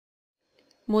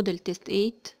Model test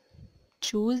 8.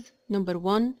 Choose number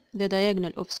 1. The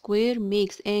diagonal of square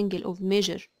makes angle of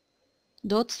measure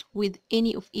dots with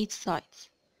any of each sides.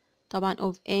 طبعا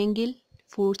of angle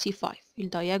 45.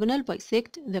 الdiagonal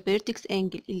bisect the vertex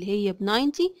angle اللي هي ب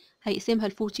 90 هيقسمها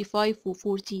ل 45 و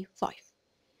 45.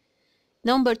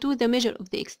 Number 2. The measure of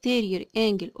the exterior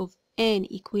angle of an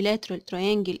equilateral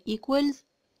triangle equals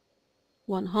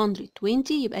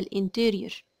 120. يبقى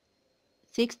الانتيريور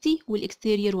 60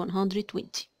 والاكستيريور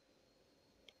 120.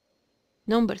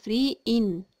 Number 3.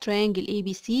 In triangle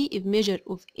ABC, if measure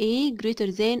of A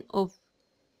greater than of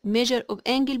measure of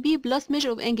angle B plus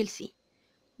measure of angle C,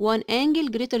 one angle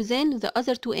greater than the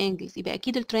other two angles. يبقى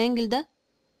أكيد التريانجل ده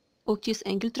obtuse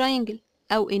angle triangle،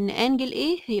 أو إن angle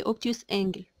A هي obtuse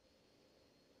angle.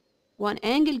 One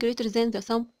angle greater than the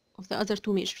sum of the other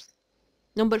two measures.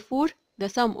 Number 4. The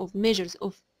sum of measures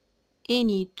of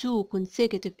any two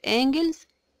consecutive angles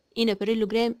in a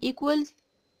parallelogram equals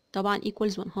طبعا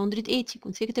equals 180.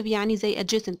 consecutive يعني زي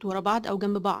adjacent ورا بعض أو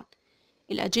جنب بعض.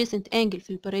 ال adjacent angle في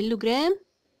الباراليلوجرام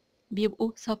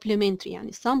بيبقوا supplementary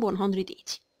يعني sum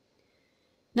 180.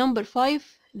 Number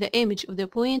 5. The image of the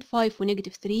point 5 و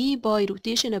negative 3 by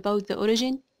rotation about the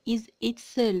origin is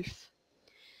itself.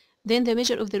 Then the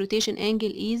measure of the rotation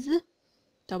angle is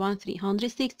طبعا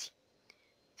 360.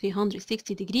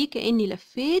 360 degree كأني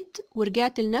لفيت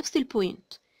ورجعت لنفس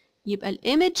البوينت، يبقى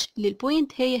الإيمج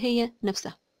للبوينت هي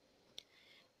نفسها.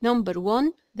 Number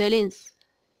 1. The length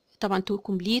طبعا to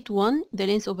complete 1. The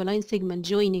length of a line segment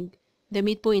joining the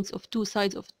midpoints of two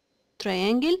sides of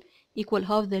triangle equal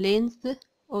half the length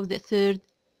of the third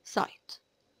side.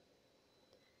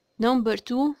 Number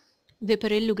 2. The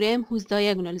parallelogram whose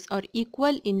diagonals are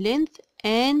equal in length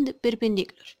and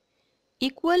perpendicular.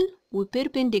 equal و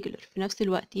perpendicular في نفس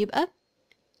الوقت يبقى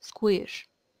square.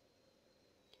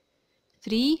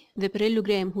 3. The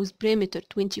parallelogram whose perimeter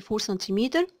 24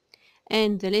 cm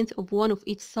and the length of one of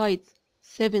each side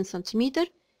 7 cm,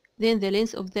 then the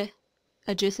length of the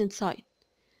adjacent side.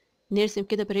 نرسم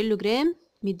كده parallelogram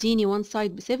مديني one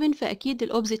side ب 7 فأكيد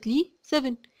الأوبزيت ليه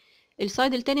 7.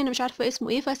 السايد التاني أنا مش عارفة اسمه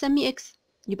ايه فهسميه x،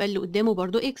 يبقى اللي قدامه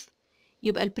برضو x،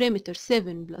 يبقى البريمتر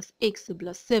 7 plus x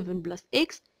plus 7 plus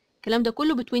x الكلام ده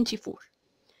كله ب 24.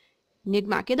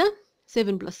 نجمع كده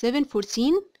 7 plus 7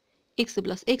 14 x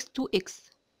plus x 2x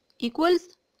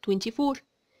equals 24.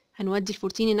 هنودي ال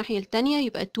 14 الناحية التانية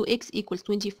يبقى 2x equals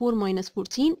 24 minus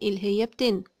 14 اللي هي ب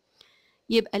 10.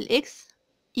 يبقى ال x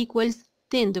equals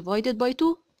 10 divided by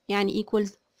 2 يعني equals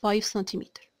 5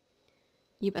 centimeter.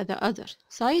 يبقى the other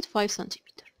side 5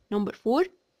 centimeter. Number 4.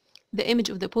 The image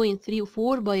of the point 3 و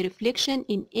 4 by reflection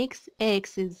in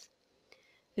x-axis.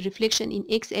 reflection in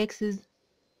x-axis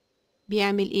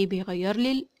بيعمل ايه؟ بيغير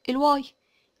لي الواي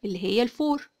اللي هي ال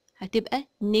 4 هتبقى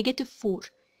negative 4،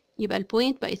 يبقى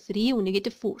البوينت بقت 3 و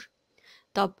negative 4.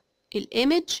 طب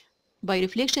الايمج by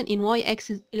reflection in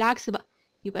y-axis العكس بقى،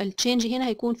 يبقى التشينج هنا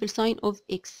هيكون في الساين of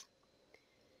x.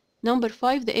 Number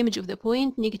 5. The image of the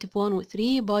point negative 1 و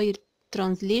 3 by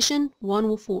translation 1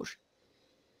 و 4.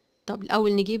 طب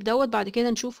الأول نجيب دوت بعد كده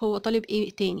نشوف هو طالب ايه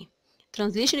تاني.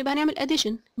 translation يبقى هنعمل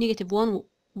addition negative 1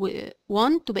 و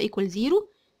 1 تبقى equal 0،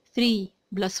 3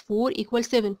 plus 4 equal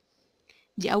 7.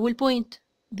 دي أول point.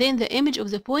 Then the image of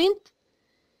the point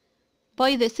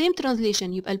by the same translation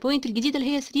يبقى البوينت الجديدة اللي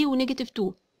هي 3 و negative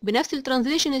 2 بنفس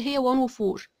الترانزليشن اللي هي 1 و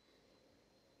 4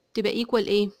 تبقى equal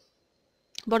ايه؟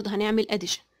 برضه هنعمل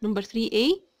addition. Number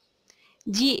 3a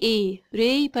DA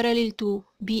ray parallel to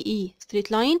BE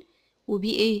straight line و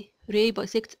BA ray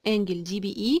bisect angle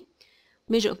DBE.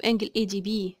 measure of angle ADB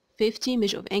 50,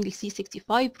 measure of angle C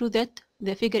 65. prove that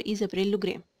the figure is a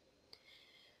parallelogram.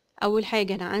 أول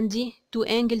حاجة أنا عندي two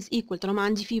angles equal، طالما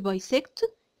عندي فيه bisect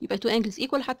يبقى two angles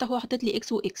equal حتى هو حاطط لي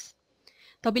x و x.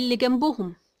 طب اللي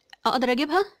جنبهم أقدر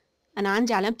أجيبها؟ أنا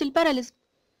عندي علامة الباراليزم،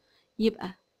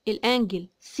 يبقى الانجل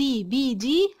CBD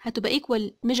هتبقى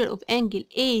equal measure of angle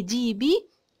ADB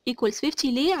equals 50.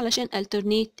 ليه؟ علشان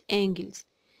alternate angles.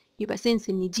 يبقى since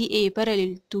إن DA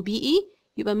parallel to BE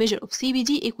يبقى measure of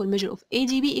CBD equal measure of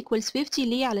ADB equals 50.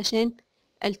 ليه؟ علشان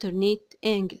alternate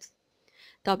angles.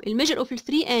 طب الميجر اوف ال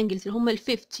 3 angles اللي هما ال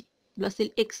 50 بلس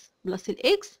ال x بلس ال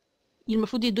x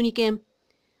المفروض يدوني كام؟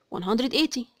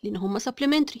 180 لأن هما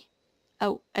supplementary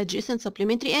أو adjacent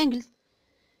supplementary angles.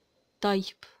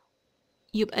 طيب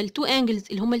يبقى ال 2 angles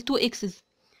اللي هما ال 2 x's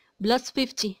بلس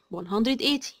 50 ب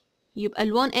 180 يبقى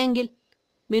ال 1 angle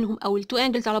منهم أو ال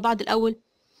 2 angles على بعض الأول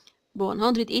ب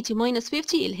 180 minus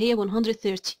 50 اللي هي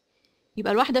 130.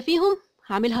 يبقى الواحدة فيهم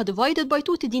هعملها divided by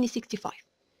 2 تديني 65.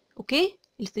 أوكي؟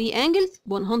 ال 3 angles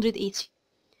ب 180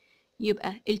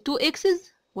 يبقى ال 2 x's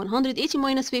 180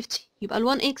 minus 50 يبقى ال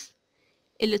 1 x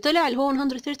اللي طلع اللي هو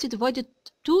 130 divided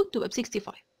 2 تبقى ب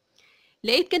 65.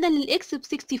 لقيت كده ان الاكس ب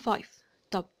 65.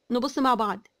 طب نبص مع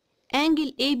بعض.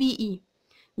 angle ABE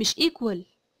مش equal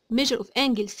measure of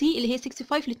angle C اللي هي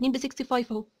 65، الاتنين ب 65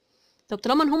 اهو. طب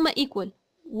طالما ان هما equal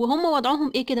وهما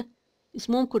وضعهم ايه كده؟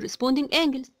 اسمهم corresponding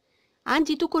angles.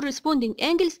 عندي two corresponding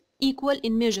angles equal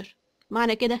in measure.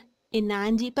 معنى كده ان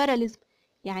عندي parallelism،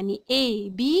 يعني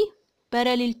AB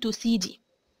parallel to CD.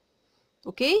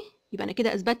 اوكي، يبقى انا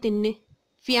كده اثبتت ان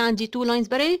في عندي two lines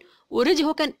parallel، واوريدي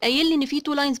هو كان قايل لي ان في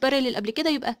two lines parallel قبل كده،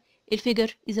 يبقى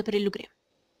الفيجر is a parallelogram.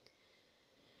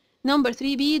 Number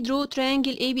 3B, draw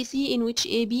triangle ABC in which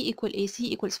AB equal AC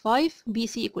equals 5,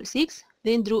 BC equals 6,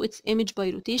 then draw its image by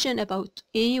rotation about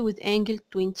A with angle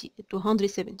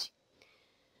 270.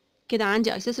 كده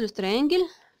عندي isosceles triangle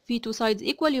في two sides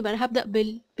equal، يبقى أنا هبدأ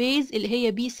بالبيز اللي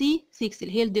هي BC 6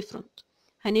 اللي هي الديفرنت.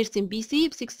 هنرسم BC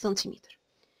ب 6 سنتيمتر.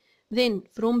 then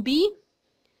from B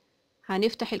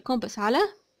هنفتح الكومباس على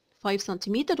 5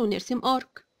 سنتيمتر ونرسم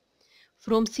arc.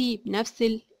 from C بنفس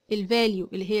الفاليو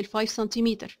اللي هي ال 5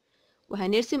 سنتيمتر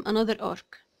وهنرسم another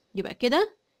arc. يبقى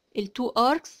كده ال two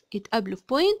arcs اتقابلوا في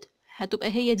point، هتبقى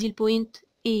هي دي البوينت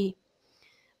A.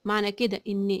 معنى كده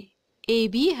ان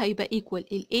AB هيبقى equal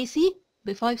ال AC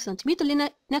ب 5 سنتيمتر لأن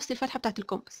نفس الفتحة بتاعت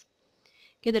الكومباس.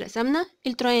 كده رسمنا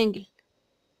التراينجل.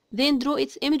 then draw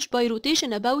its image by rotation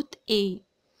about A.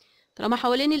 طالما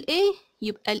حوالين ال A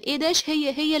يبقى ال A داش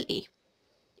هي ال A.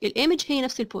 الإيمج هي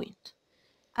نفس البوينت.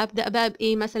 أبدأ بقى ب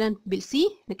A مثلا بال C.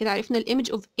 احنا كده عرفنا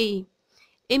الإيمج of A.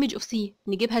 image of C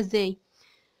نجيبها ازاي؟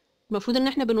 المفروض ان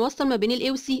احنا بنوصل ما بين ال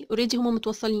A و C، already هما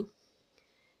متوصلين.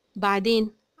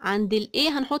 بعدين عند ال A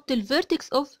هنحط ال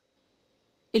vertex of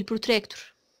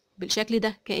البروتراكتور بالشكل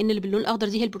ده، كأن اللي باللون الأخضر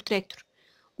دي هي البروتراكتور،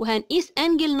 وهنقيس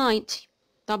انجل 90.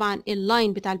 طبعا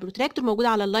اللاين بتاع البروتراكتور موجود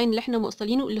على اللاين اللي احنا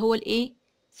موصلينه اللي هو ال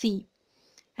AC.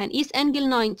 هنقيس انجل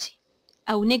 90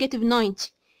 أو نيجاتيف 90.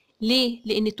 ليه؟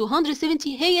 لأن 270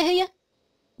 هي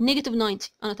نيجاتيف 90.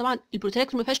 أنا طبعا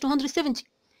البروتراكتور ما فيهاش 270،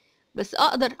 بس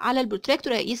أقدر على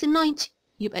البروتراكتور أقيس ال 90،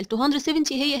 يبقى ال 270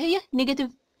 هي نيجاتيف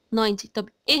 90. طب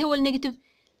إيه هو النيجاتيف؟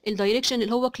 الدايركشن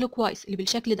اللي هو كلوك وايز اللي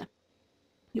بالشكل ده.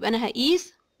 يبقى أنا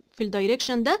هقيس في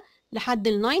الدايركشن ده لحد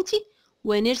ال 90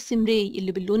 ونرسم راي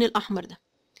اللي باللون الأحمر ده.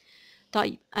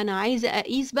 طيب أنا عايزة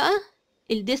أقيس بقى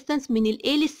الديستانس من ال A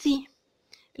لل C.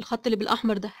 الخط اللي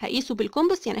بالأحمر ده هقيسه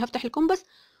بالكومباس، يعني هفتح الكومباس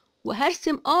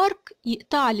وهرسم ارك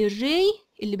يقطع لي الراي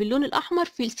اللي باللون الأحمر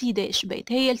في ال C داش.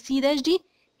 بقت هي ال C داش دي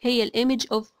هي ال image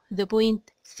of the point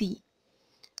C.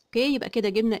 اوكي، يبقى كده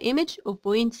جبنا image of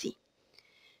point C.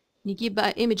 نجيب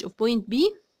بقى image of point B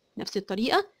نفس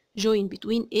الطريقة. join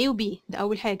between A و B، ده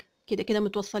أول حاجة. كده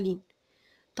متوصلين.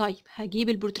 طيب هجيب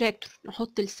البروتراكتور،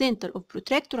 نحط السنتر اوف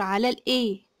بروتراكتور على ال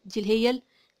A دي اللي هي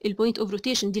البوينت اوف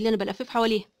روتيشن دي اللي أنا بلفف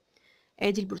حواليها.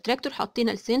 ادي البروتراكتور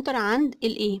حطينا السنتر عند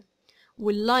ال A،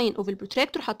 واللاين اوف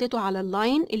البروتراكتور حطيته على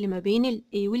اللاين اللي ما بين ال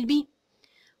A وال B.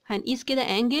 هنقيس كده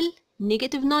انجل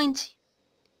نيجاتيف 90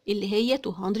 اللي هي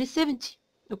 270.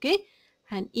 اوكي،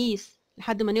 هنقيس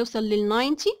لحد ما نوصل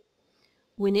لل 90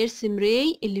 ونرسم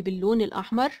راي اللي باللون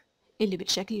الأحمر اللي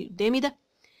بالشكل اللي قدامي ده.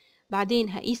 بعدين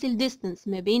هقيس الديستانس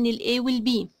ما بين ال A وال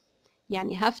B،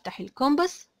 يعني هفتح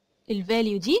الكومباس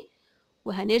الفاليو دي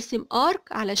وهنرسم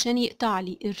ارك علشان يقطع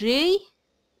لي الراي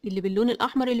اللي باللون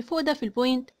الأحمر اللي فوق ده في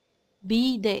البوينت B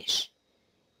داش.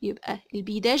 يبقى ال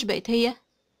B داش بقت هي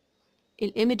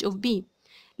الإيمج of B.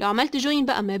 لو عملت جوين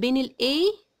بقى ما بين ال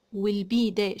A وال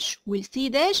B داش وال C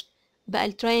داش بقى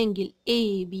التراينجل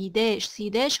A B داش C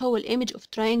داش هو الإيمج of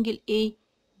triangle A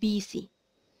B C.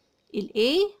 ال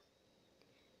A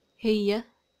هي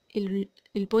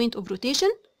البوينت اوف روتيشن،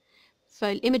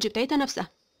 فالإيمج بتاعتها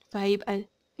نفسها، فهيبقى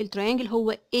التراينجل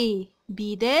هو A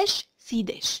B داش C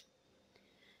داش.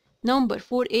 نمبر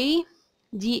 4A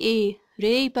DA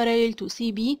ray parallel to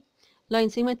CB line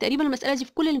segment. تقريبا المسألة دي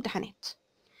في كل الامتحانات.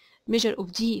 measure of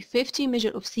D 50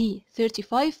 measure of C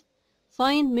 35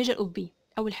 find measure of B.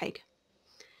 أول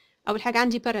حاجة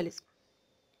عندي parallelism.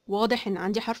 واضح إن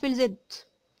عندي حرف ال Z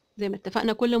زي ما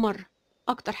اتفقنا كل مرة.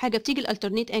 أكتر حاجة بتيجي ال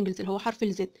alternate angles اللي هو حرف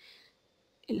ال Z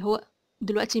اللي هو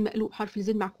دلوقتي مقلوب حرف ال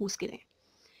Z معكوس كده يعني.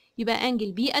 يبقى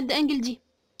أنجل B قد أنجل D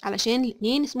علشان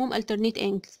الاتنين اسمهم alternate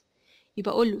angles.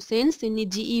 يبقى أقول له since إن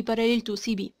DE parallel to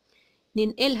CB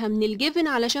ننقلها من الجيفن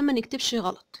علشان ما نكتبش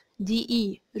غلط.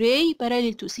 DE ray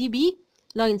parallel to CB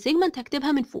line segment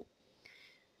هكتبها من فوق.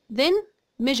 then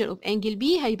measure of angle B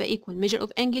هيبقى equal measure of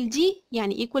angle D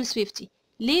يعني equals 50.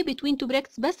 ليه between two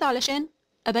brackets؟ بس علشان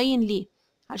أبين ليه،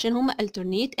 عشان هما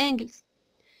alternate angles.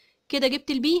 كده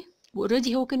جبت ال B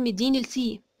وأوريدي هو كان مديني ال C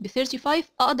ب 35.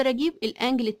 أقدر أجيب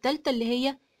الأنجل التالتة اللي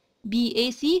هي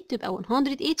BAC تبقى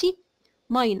 180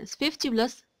 minus 50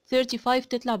 plus 35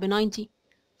 تطلع ب 90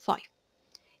 5.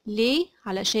 ليه؟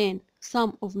 علشان sum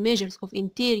of measures of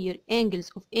interior angles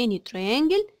of any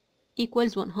triangle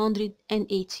equals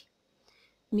 180.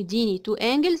 مديني 2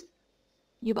 angles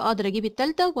يبقى أقدر أجيب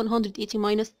التالتة 180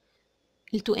 minus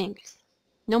ال 2 angles.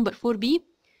 Number 4B.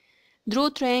 Draw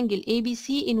triangle ABC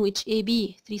in which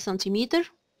AB 3 cm,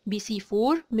 BC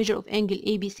 4, measure of angle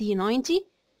ABC 90,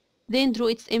 then draw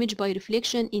its image by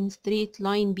reflection in straight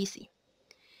line BC.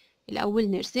 الأول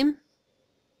نرسم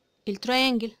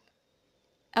التريانجل.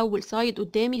 أول سايد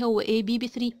قدامي هو AB ب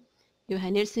 3، يبقى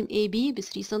هنرسم AB ب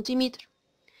 3 سنتيمتر.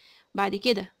 بعد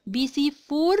كده BC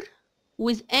 4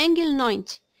 with angle 90.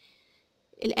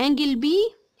 الانجل B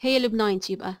هي اللي ب 90،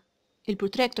 يبقى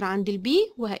البروتراكتور عند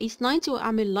البي وهقيس 90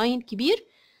 واعمل لاين كبير.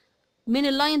 من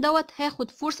اللاين دوت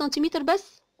هاخد 4 سنتيمتر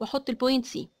بس واحط البوينت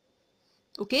C.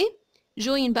 اوكي،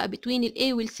 جوين بقى between ال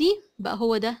A وال C بقى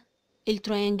هو ده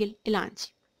التريانجل اللي عندي.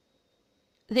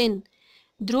 then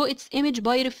draw its image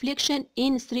by reflection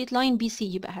in straight line BC.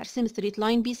 يبقى هرسم straight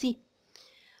line BC.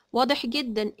 واضح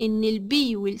جدا ان ال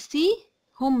B وال C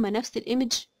هما نفس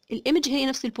الإيمج هي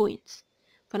نفس البوينت،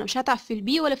 فانا مش هتعب في ال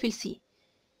B ولا في ال C.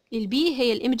 ال B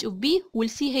هي الإيمج of B وال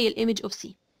C هي الإيمج of C.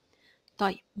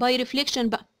 طيب by reflection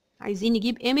بقى عايزين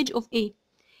نجيب image of A.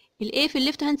 ال A في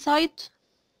ال left hand side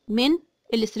من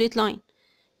ال straight line،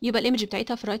 يبقى الإيمج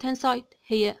بتاعتها في right hand side.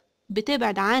 هي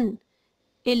بتبعد عن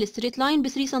ال straight line ب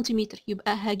 3 سنتيمتر،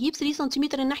 يبقى هجيب 3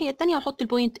 سنتيمتر الناحية التانية وأحط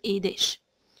البوينت A dash.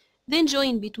 then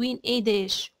join between A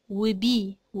dash و B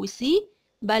و C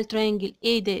بقى التريانجل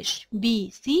A dash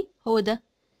B C هو ده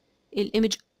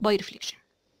الإيمج by reflection.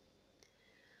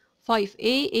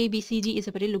 5A ABCD is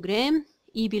a parallelogram.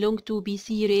 E belong to BC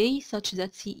ray such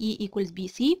that CE equals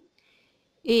BC.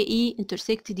 AE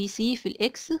intersect DC في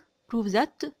ال X. prove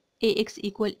that AX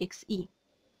equal XE.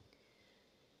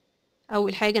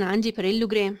 أول حاجة أنا عندي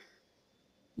parallelogram،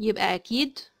 يبقى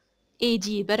أكيد AD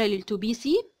parallel to BC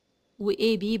و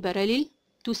AB parallel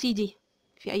to CD.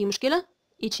 في أي مشكلة؟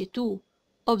 each two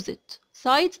opposite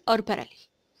sides are parallel.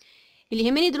 اللي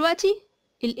يهمني دلوقتي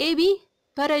ال AB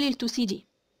parallel to CD.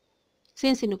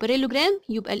 since إنه parallelogram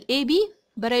يبقى ال AB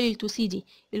parallel to CD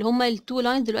اللي هما ال two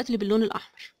lines دلوقتي اللي باللون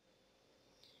الأحمر.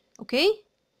 أوكي؟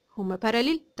 هما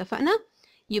parallel اتفقنا؟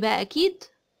 يبقى أكيد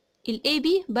ال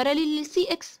AB parallel لل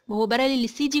CX، ما هو parallel لل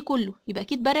CD كله، يبقى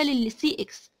أكيد parallel لل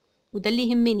CX، وده اللي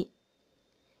يهمني.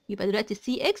 يبقى دلوقتي ال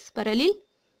CX parallel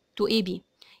to AB.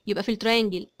 يبقى في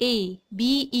التريانجل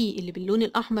ABE اللي باللون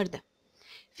الأحمر ده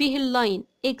فيه اللاين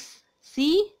XC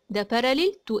ده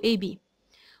parallel to AB،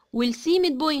 والسي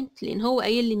ميد بوينت لأن هو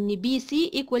قايل لي إن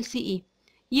BC equal CE،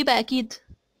 يبقى أكيد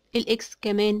الإكس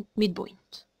كمان ميد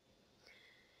بوينت.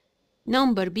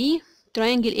 Number B.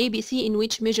 Triangle ABC in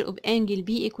which measure of angle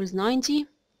B equals 90.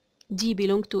 D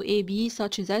belong to AB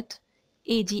such that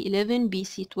AD 11,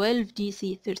 BC 12,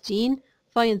 DC 13.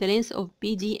 Find the length of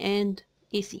BD and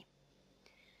AC.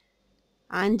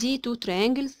 عندي two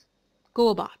triangles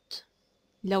جوه بعض.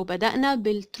 لو بدأنا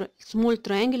بالسمول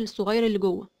تريانجل الصغير اللي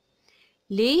جوه،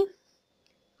 ليه؟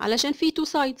 علشان في two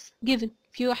sides given،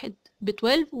 في واحد ب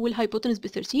 12 والهايبوتنس ب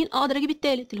 13، اقدر اجيب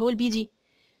التالت اللي هو البي دي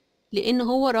لان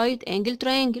هو right angle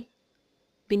triangle.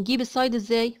 بنجيب السايد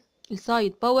ازاي؟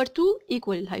 السايد باور 2 equal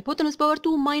الهايبوتنس باور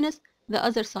 2 minus the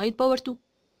other side باور 2.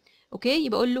 اوكي،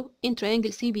 يبقى اقول له in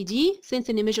triangle CBD since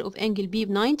the measure of angle B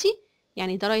ب 90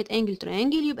 يعني ده right angle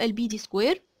triangle، يبقى البي دي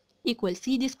سكوير equal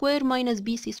CD سكوير minus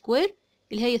BC سكوير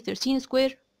اللي هي 13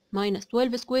 سكوير minus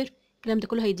 12 سكوير، الكلام ده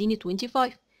كله هيديني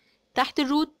 25. تحت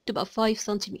الروت تبقى 5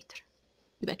 سنتيمتر،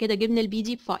 يبقى كده جبنا البي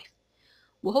دي ب 5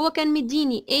 وهو كان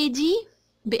مديني اي دي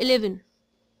ب 11.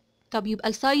 طب يبقى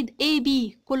السايد اي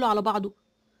بي كله على بعضه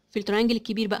في التريانجل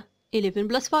الكبير بقى 11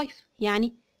 بلس 5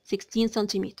 يعني 16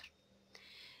 سنتيمتر.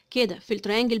 كده في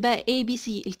التريانجل بقى اي بي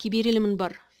سي الكبير اللي من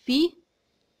بره في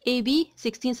اي بي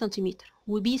 16 سنتيمتر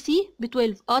وبي سي ب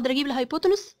 12، اقدر اجيب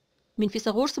الهايبوتنس من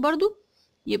فيثاغورس برضو،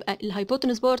 يبقى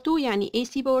الهايبوتنس باور 2 يعني اي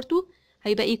سي باور 2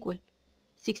 هيبقى ايكوال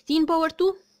 16 باور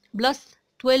 2 بلس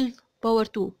 12 باور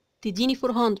 2 تديني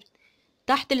 400.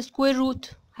 تحت السكوير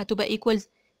روت هتبقى equals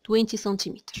 20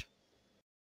 سنتيمتر.